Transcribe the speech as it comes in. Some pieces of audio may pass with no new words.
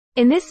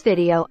In this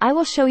video I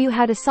will show you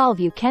how to solve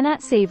you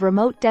cannot save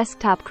remote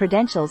desktop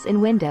credentials in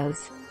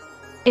Windows.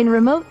 In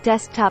Remote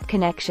Desktop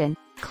Connection,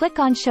 click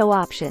on Show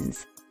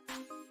Options.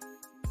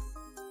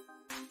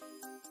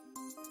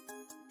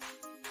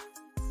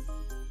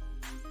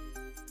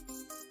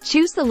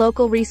 Choose the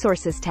Local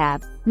Resources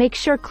tab, make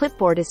sure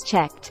Clipboard is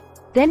checked,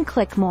 then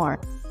click More.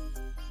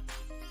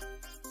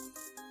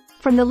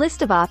 From the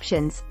list of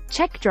options,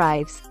 check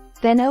Drives,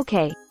 then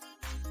OK.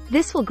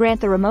 This will grant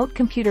the remote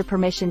computer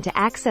permission to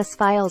access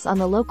files on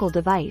the local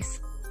device.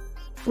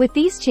 With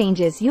these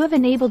changes you have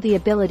enabled the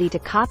ability to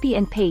copy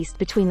and paste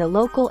between the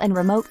local and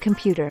remote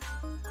computer.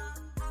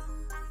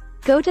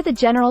 Go to the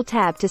General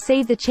tab to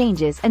save the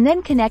changes and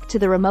then connect to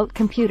the remote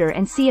computer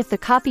and see if the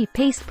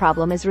copy-paste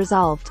problem is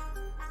resolved.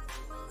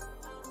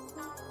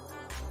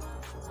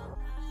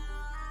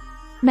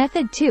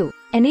 Method 2.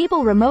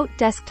 Enable Remote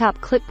Desktop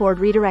Clipboard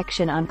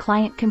Redirection on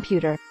client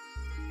computer.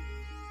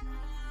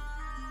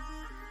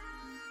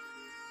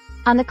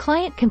 On the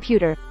client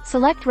computer,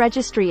 select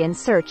Registry in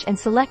Search and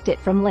select it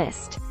from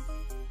list.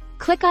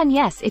 Click on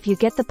Yes if you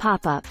get the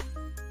pop-up.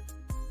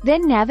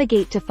 Then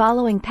navigate to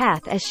following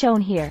path as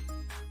shown here.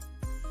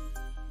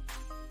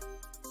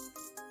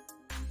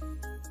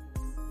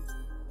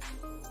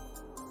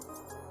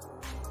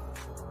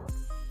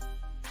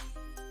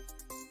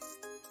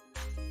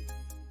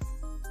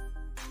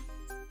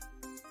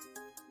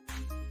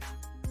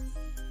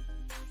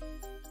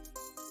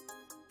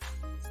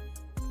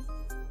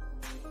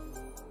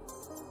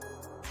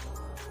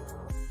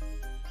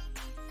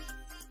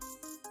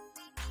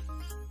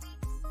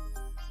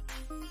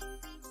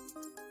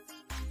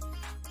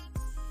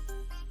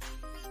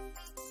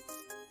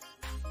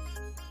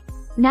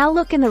 Now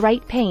look in the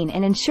right pane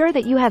and ensure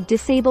that you have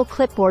Disable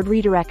Clipboard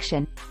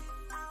Redirection.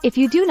 If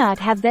you do not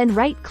have, then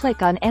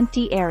right-click on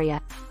Empty Area.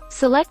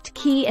 Select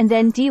Key and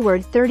then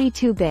DWORD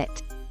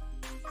 32-bit.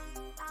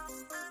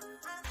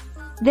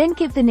 Then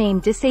give the name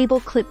Disable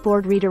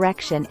Clipboard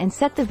Redirection and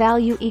set the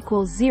value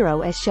equals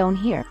 0 as shown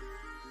here.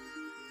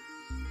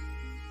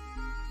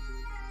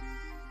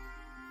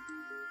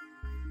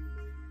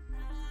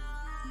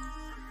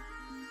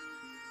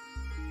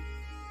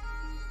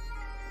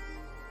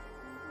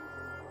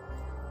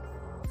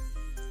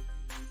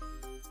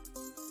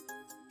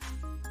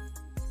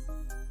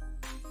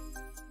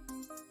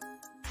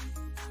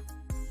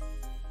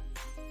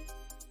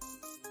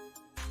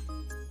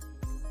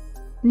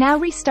 Now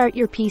restart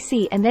your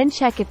PC and then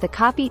check if the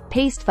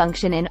copy-paste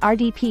function in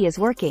RDP is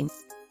working.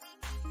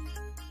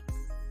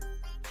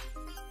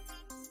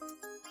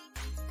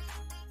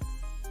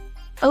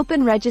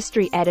 Open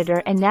Registry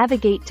Editor and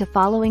navigate to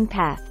following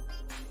path.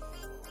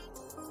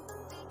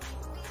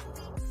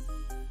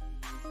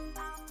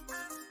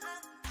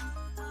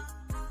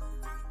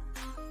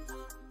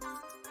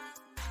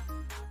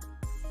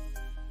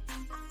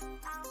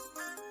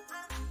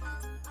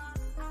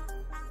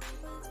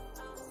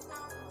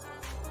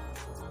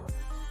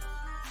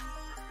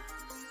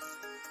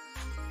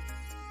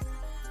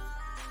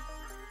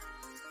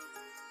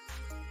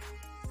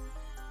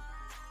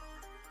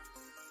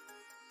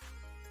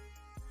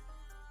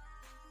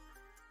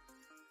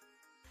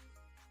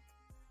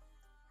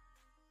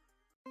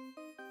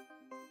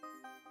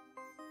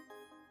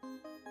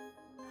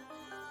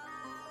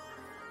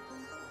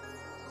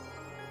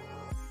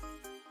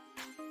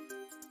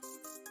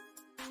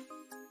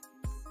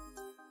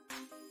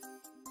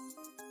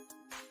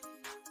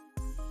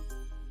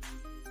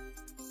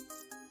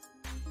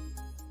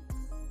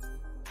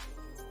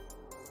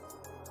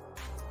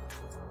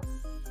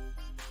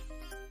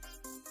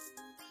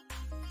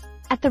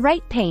 At the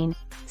right pane,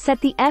 set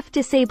the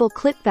F-Disable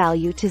Clip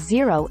value to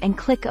 0 and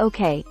click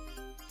OK.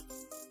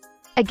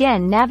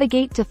 Again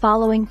navigate to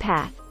following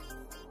path.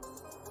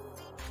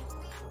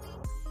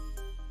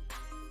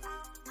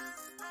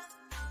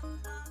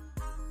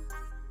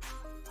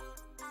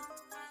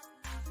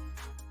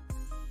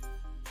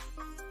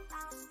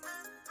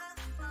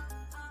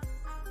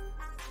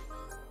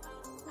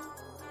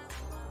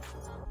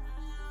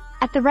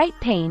 At the right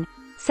pane,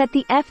 set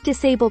the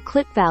F-Disable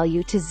Clip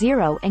value to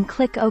 0 and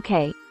click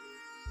OK.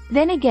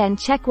 Then again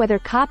check whether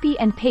copy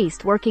and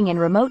paste working in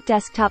Remote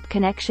Desktop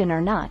Connection or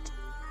not.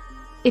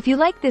 If you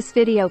like this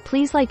video,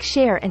 please like,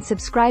 share and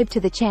subscribe to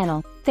the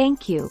channel.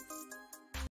 Thank you.